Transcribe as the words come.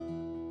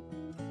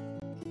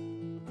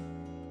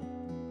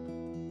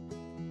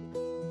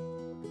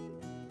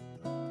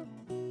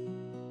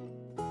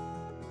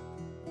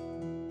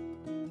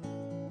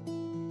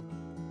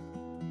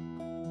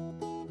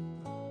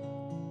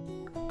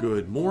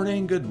Good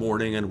morning,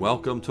 and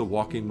welcome to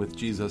Walking with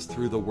Jesus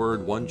Through the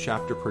Word, one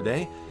chapter per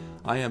day.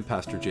 I am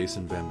Pastor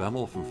Jason Van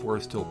Bemmel from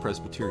Forest Hill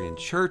Presbyterian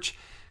Church.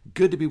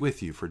 Good to be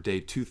with you for day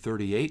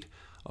 238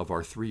 of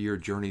our 3-year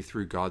journey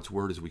through God's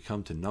Word as we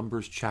come to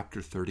Numbers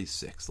chapter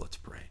 36. Let's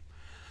pray.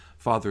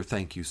 Father,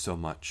 thank you so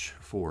much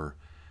for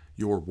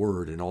your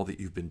Word and all that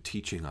you've been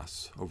teaching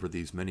us over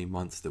these many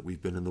months that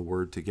we've been in the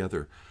Word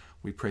together.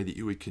 We pray that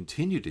you would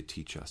continue to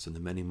teach us in the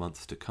many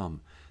months to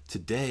come.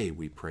 Today,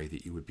 we pray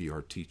that you would be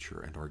our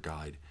teacher and our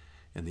guide,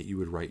 and that you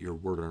would write your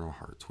word on our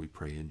hearts. We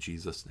pray in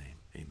Jesus' name.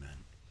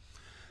 Amen.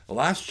 The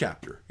last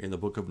chapter in the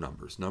book of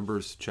Numbers,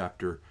 Numbers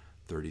chapter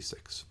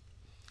 36.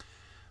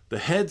 The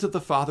heads of the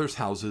fathers'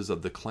 houses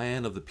of the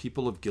clan of the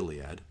people of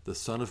Gilead, the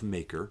son of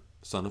Machir,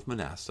 son of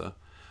Manasseh,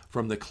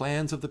 from the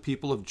clans of the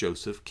people of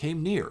Joseph,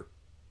 came near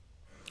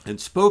and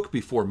spoke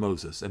before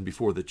Moses and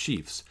before the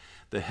chiefs,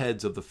 the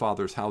heads of the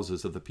fathers'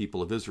 houses of the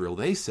people of Israel.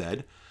 They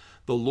said,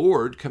 "The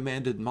Lord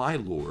commanded my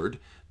Lord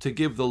to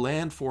give the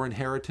land for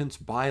inheritance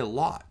by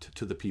lot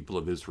to the people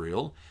of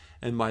Israel,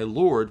 and my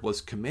Lord was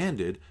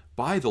commanded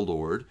by the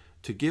Lord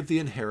to give the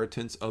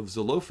inheritance of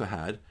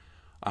Zelophehad,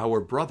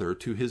 our brother,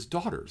 to his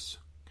daughters.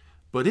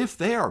 But if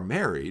they are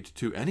married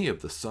to any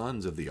of the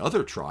sons of the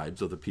other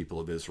tribes of the people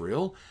of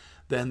Israel,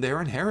 then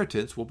their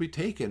inheritance will be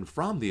taken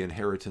from the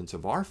inheritance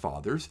of our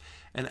fathers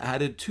and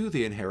added to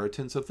the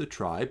inheritance of the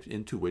tribe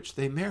into which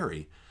they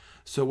marry.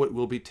 So it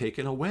will be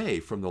taken away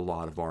from the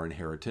lot of our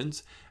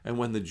inheritance, and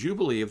when the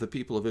Jubilee of the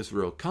people of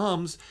Israel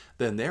comes,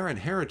 then their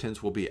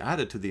inheritance will be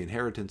added to the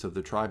inheritance of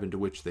the tribe into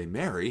which they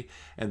marry,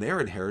 and their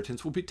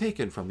inheritance will be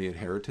taken from the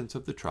inheritance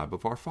of the tribe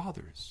of our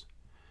fathers."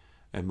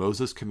 And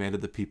Moses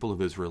commanded the people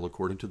of Israel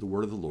according to the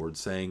word of the Lord,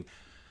 saying,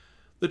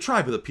 "The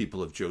tribe of the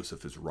people of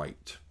Joseph is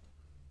right.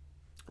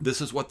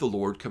 This is what the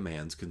Lord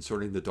commands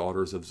concerning the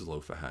daughters of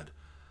Zelophehad.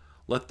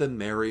 Let them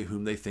marry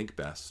whom they think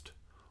best,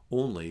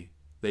 only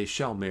they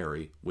shall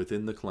marry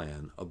within the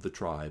clan of the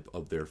tribe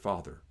of their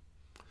father.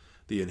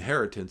 The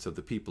inheritance of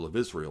the people of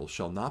Israel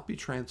shall not be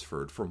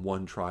transferred from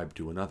one tribe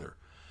to another,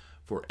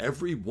 for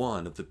every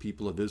one of the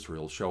people of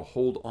Israel shall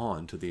hold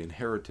on to the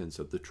inheritance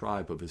of the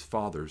tribe of his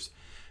fathers,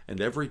 and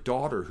every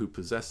daughter who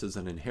possesses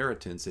an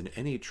inheritance in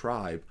any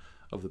tribe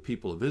of the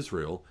people of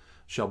Israel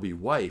shall be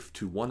wife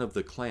to one of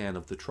the clan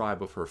of the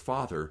tribe of her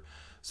father,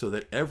 so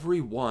that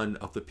every one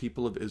of the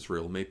people of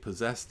Israel may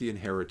possess the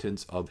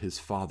inheritance of his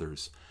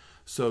fathers.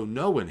 So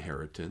no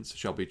inheritance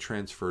shall be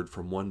transferred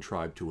from one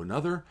tribe to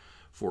another,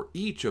 for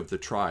each of the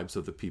tribes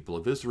of the people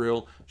of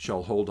Israel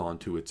shall hold on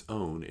to its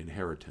own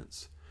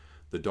inheritance."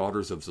 The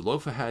daughters of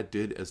Zelophehad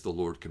did as the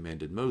Lord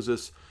commanded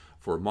Moses,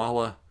 for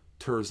Mahlah,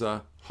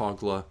 Tirzah,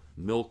 Hoglah,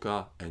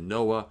 Milcah, and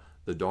Noah,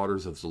 the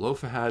daughters of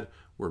Zelophehad,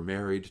 were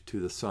married to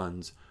the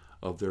sons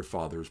of their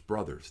father's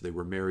brothers. They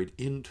were married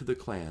into the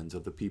clans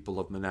of the people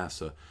of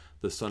Manasseh,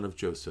 the son of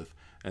Joseph,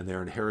 and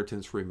their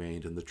inheritance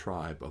remained in the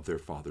tribe of their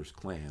father's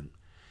clan.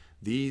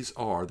 These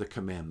are the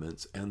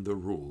commandments and the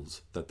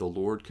rules that the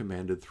Lord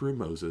commanded through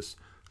Moses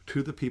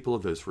to the people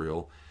of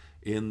Israel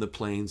in the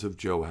plains of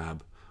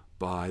Joab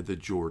by the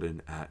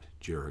Jordan at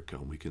Jericho.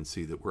 And we can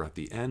see that we're at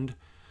the end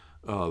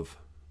of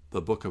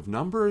the book of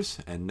Numbers,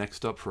 and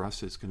next up for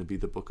us is going to be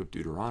the book of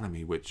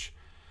Deuteronomy, which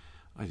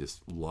I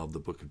just love the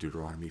book of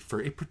Deuteronomy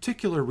for a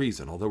particular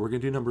reason. Although we're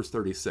going to do Numbers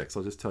 36,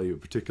 I'll just tell you a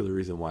particular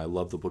reason why I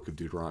love the book of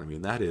Deuteronomy,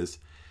 and that is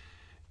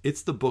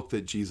it's the book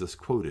that Jesus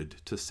quoted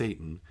to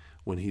Satan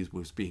when he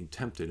was being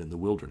tempted in the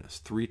wilderness.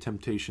 3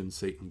 temptations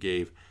Satan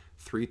gave,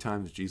 3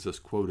 times Jesus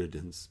quoted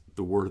in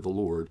the word of the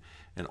Lord,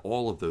 and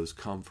all of those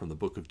come from the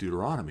book of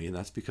Deuteronomy, and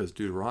that's because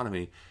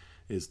Deuteronomy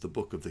is the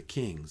book of the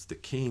kings. The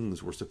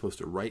kings were supposed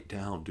to write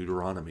down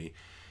Deuteronomy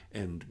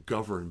and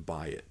govern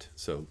by it.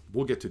 So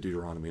we'll get to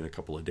Deuteronomy in a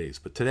couple of days.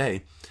 But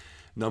today,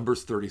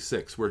 Numbers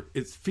 36, where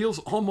it feels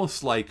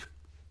almost like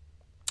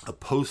a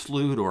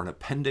postlude or an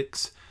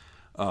appendix,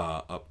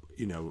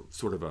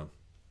 sort of a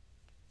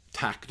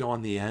tacked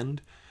on the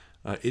end.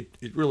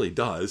 It really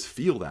does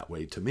feel that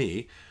way to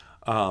me.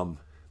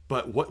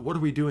 But what are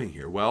we doing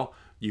here? Well,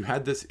 you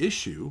had this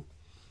issue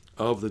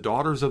of the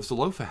daughters of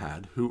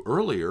Zelophehad, who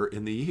earlier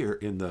in the year,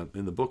 in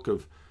the book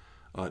of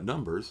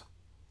Numbers,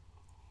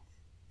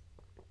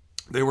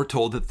 they were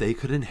told that they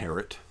could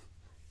inherit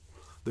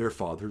their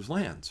father's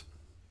lands,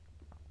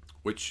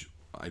 which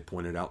I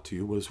pointed out to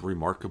you was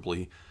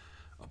remarkably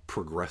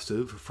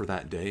progressive for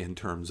that day in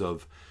terms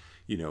of,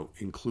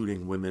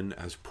 including women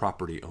as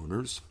property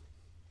owners.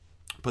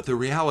 But the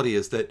reality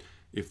is that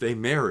if they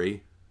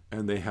marry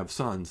and they have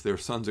sons, their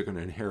sons are going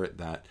to inherit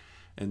that.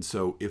 And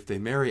so if they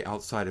marry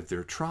outside of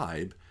their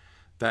tribe,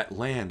 that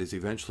land is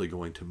eventually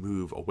going to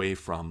move away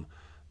from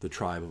the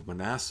tribe of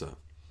Manasseh.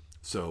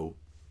 So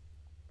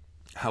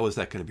how is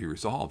that going to be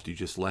resolved? Do you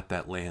just let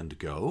that land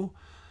go?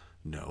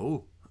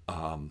 No.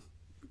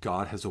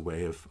 God has a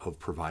way of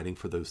providing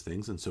for those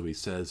things. And so he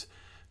says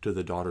to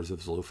the daughters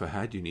of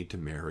Zelophehad, you need to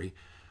marry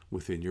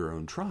within your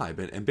own tribe.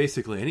 And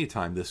basically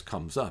anytime this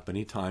comes up,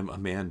 anytime a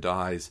man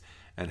dies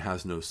and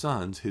has no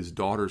sons, his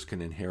daughters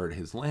can inherit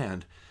his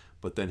land,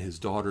 but then his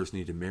daughters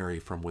need to marry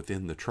from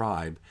within the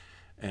tribe.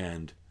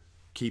 And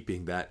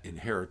keeping that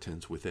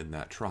inheritance within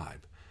that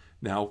tribe.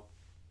 Now,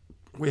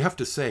 we have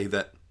to say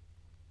that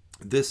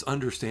this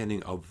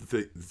understanding of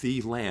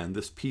the land,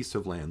 this piece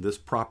of land, this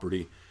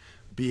property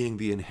being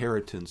the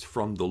inheritance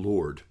from the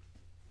Lord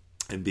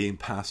and being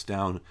passed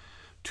down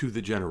to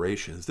the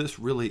generations, this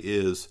really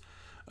is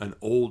an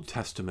Old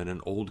Testament,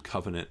 an Old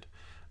Covenant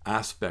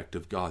aspect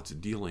of God's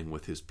dealing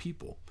with his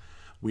people.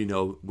 We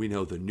know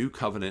the New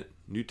Covenant,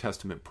 New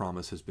Testament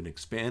promise has been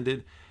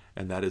expanded,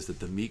 and that is that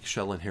the meek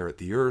shall inherit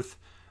the earth,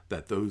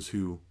 that those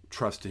who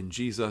trust in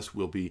Jesus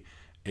will be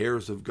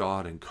heirs of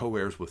God and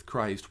co-heirs with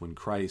Christ. When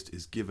Christ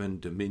is given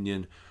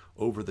dominion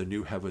over the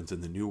new heavens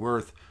and the new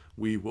earth,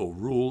 we will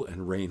rule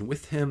and reign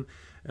with him,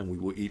 and we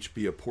will each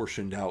be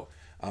apportioned out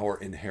our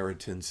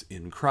inheritance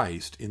in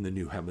Christ in the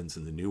new heavens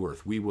and the new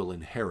earth. We will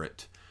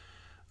inherit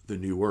the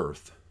new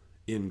earth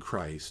in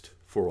Christ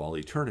for all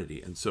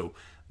eternity. And so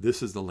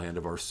this is the land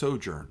of our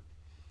sojourn.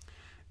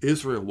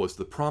 Israel was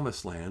the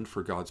promised land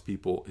for God's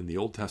people in the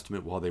Old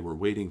Testament while they were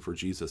waiting for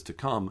Jesus to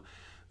come.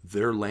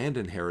 Their land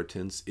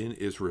inheritance in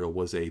Israel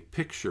was a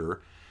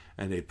picture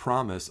and a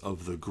promise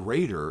of the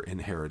greater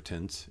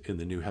inheritance in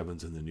the new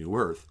heavens and the new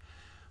earth.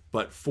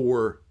 But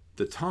for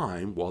the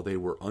time, while they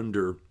were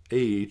under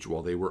age,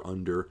 while they were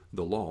under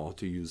the law,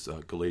 to use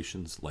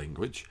Galatians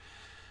language,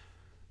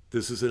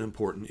 this is an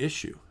important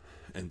issue.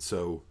 And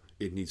so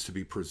it needs to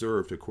be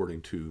preserved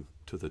according to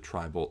the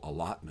tribal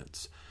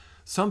allotments.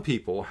 Some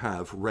people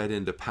have read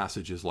into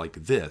passages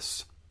like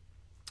this,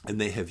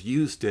 and they have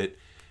used it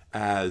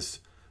as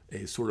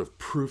a sort of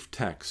proof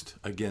text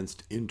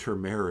against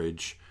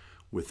intermarriage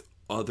with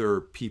other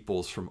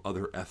peoples from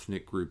other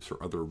ethnic groups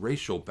or other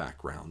racial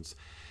backgrounds.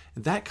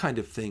 And that kind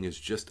of thing is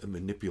just a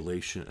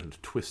manipulation and a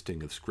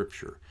twisting of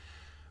Scripture.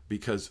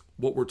 Because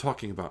what we're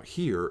talking about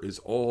here is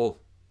all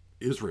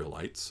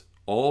Israelites,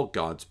 all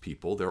God's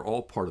people. They're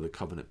all part of the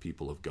covenant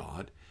people of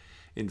God.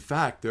 In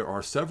fact, there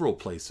are several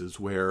places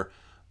where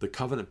the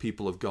covenant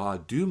people of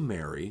God do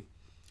marry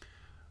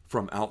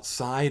from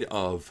outside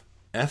of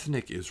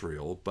ethnic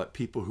Israel, but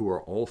people who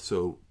are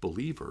also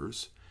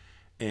believers,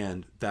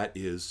 and that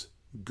is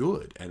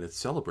good, and it's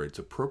celebrated, it's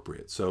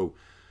appropriate. So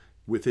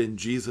within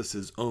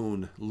Jesus's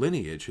own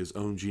lineage, his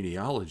own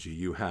genealogy,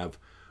 you have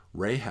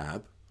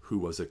Rahab, who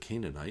was a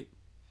Canaanite.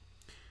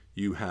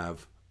 You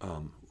have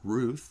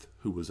Ruth,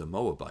 who was a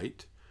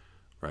Moabite,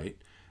 right?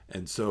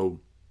 And so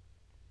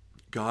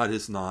God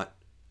is not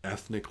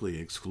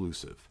ethnically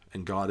exclusive,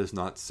 and God is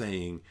not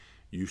saying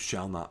you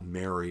shall not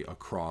marry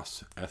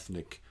across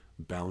ethnic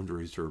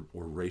boundaries or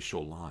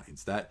racial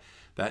lines. That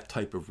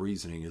type of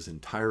reasoning is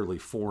entirely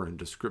foreign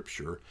to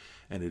Scripture,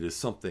 and it is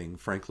something,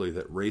 frankly,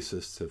 that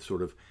racists have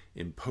sort of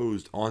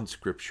imposed on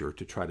Scripture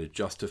to try to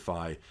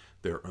justify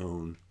their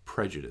own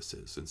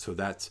prejudices. And so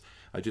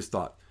I just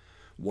thought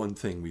one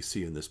thing we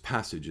see in this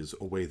passage is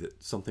a way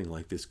that something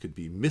like this could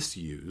be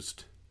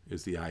misused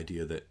is the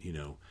idea that,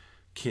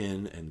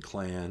 kin and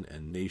clan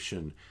and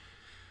nation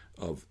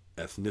of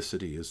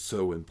ethnicity is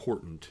so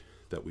important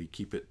that we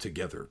keep it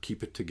together,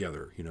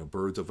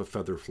 birds of a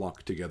feather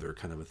flock together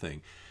kind of a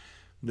thing.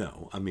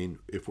 No, I mean,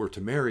 if we're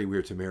to marry,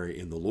 we're to marry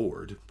in the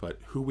Lord,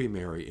 but who we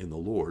marry in the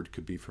Lord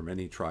could be from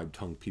any tribe,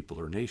 tongue, people,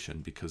 or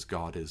nation, because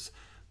God is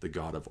the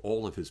God of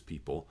all of his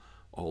people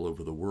all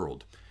over the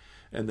world.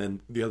 And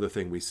then the other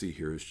thing we see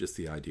here is just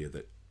the idea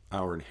that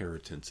our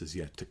inheritance is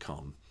yet to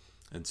come.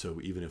 And so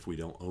even if we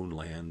don't own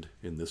land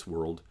in this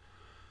world,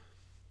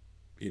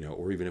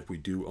 or even if we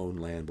do own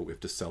land, but we have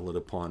to sell it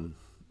upon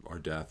our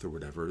death or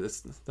whatever,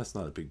 that's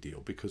not a big deal,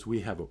 because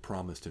we have a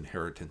promised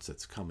inheritance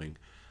that's coming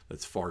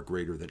that's far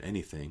greater than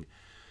anything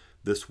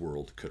this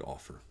world could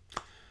offer.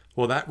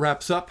 Well, that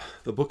wraps up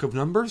the book of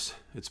Numbers.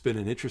 It's been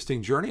an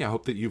interesting journey. I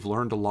hope that you've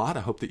learned a lot.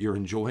 I hope that you're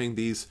enjoying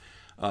these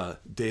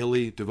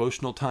daily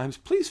devotional times.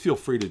 Please feel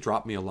free to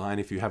drop me a line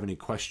if you have any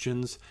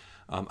questions.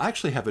 I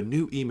actually have a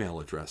new email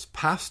address,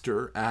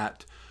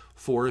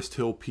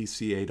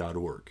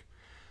 pastor@foresthillpca.org.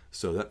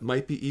 So that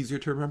might be easier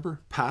to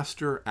remember,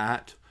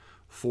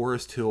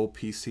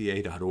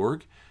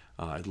 pastor@foresthillpca.org.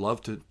 I'd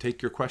love to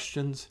take your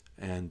questions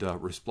and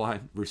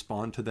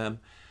respond to them.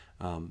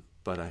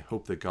 But I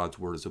hope that God's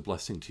word is a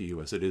blessing to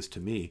you, as it is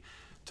to me,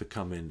 to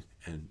come in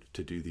and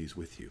to do these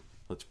with you.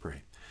 Let's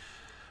pray.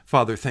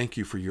 Father, thank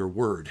you for your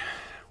word,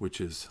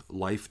 which is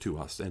life to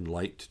us and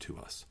light to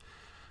us.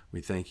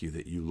 We thank you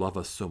that you love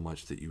us so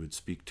much that you would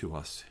speak to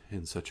us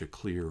in such a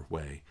clear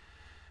way.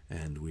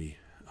 And we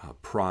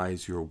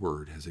prize your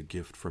word as a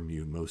gift from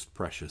you, most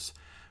precious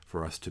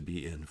for us to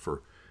be in.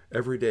 For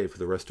every day, for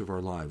the rest of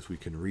our lives, we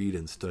can read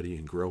and study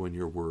and grow in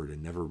your word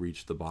and never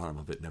reach the bottom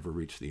of it, never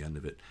reach the end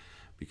of it,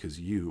 because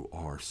you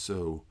are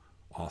so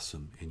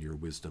awesome in your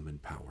wisdom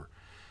and power.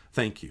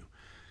 Thank you.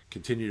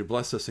 Continue to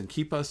bless us and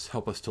keep us.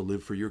 Help us to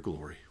live for your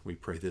glory. We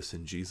pray this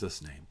in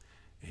Jesus' name.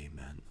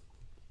 Amen.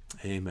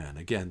 Amen.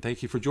 Again,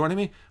 thank you for joining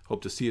me.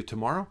 Hope to see you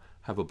tomorrow.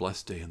 Have a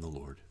blessed day in the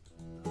Lord.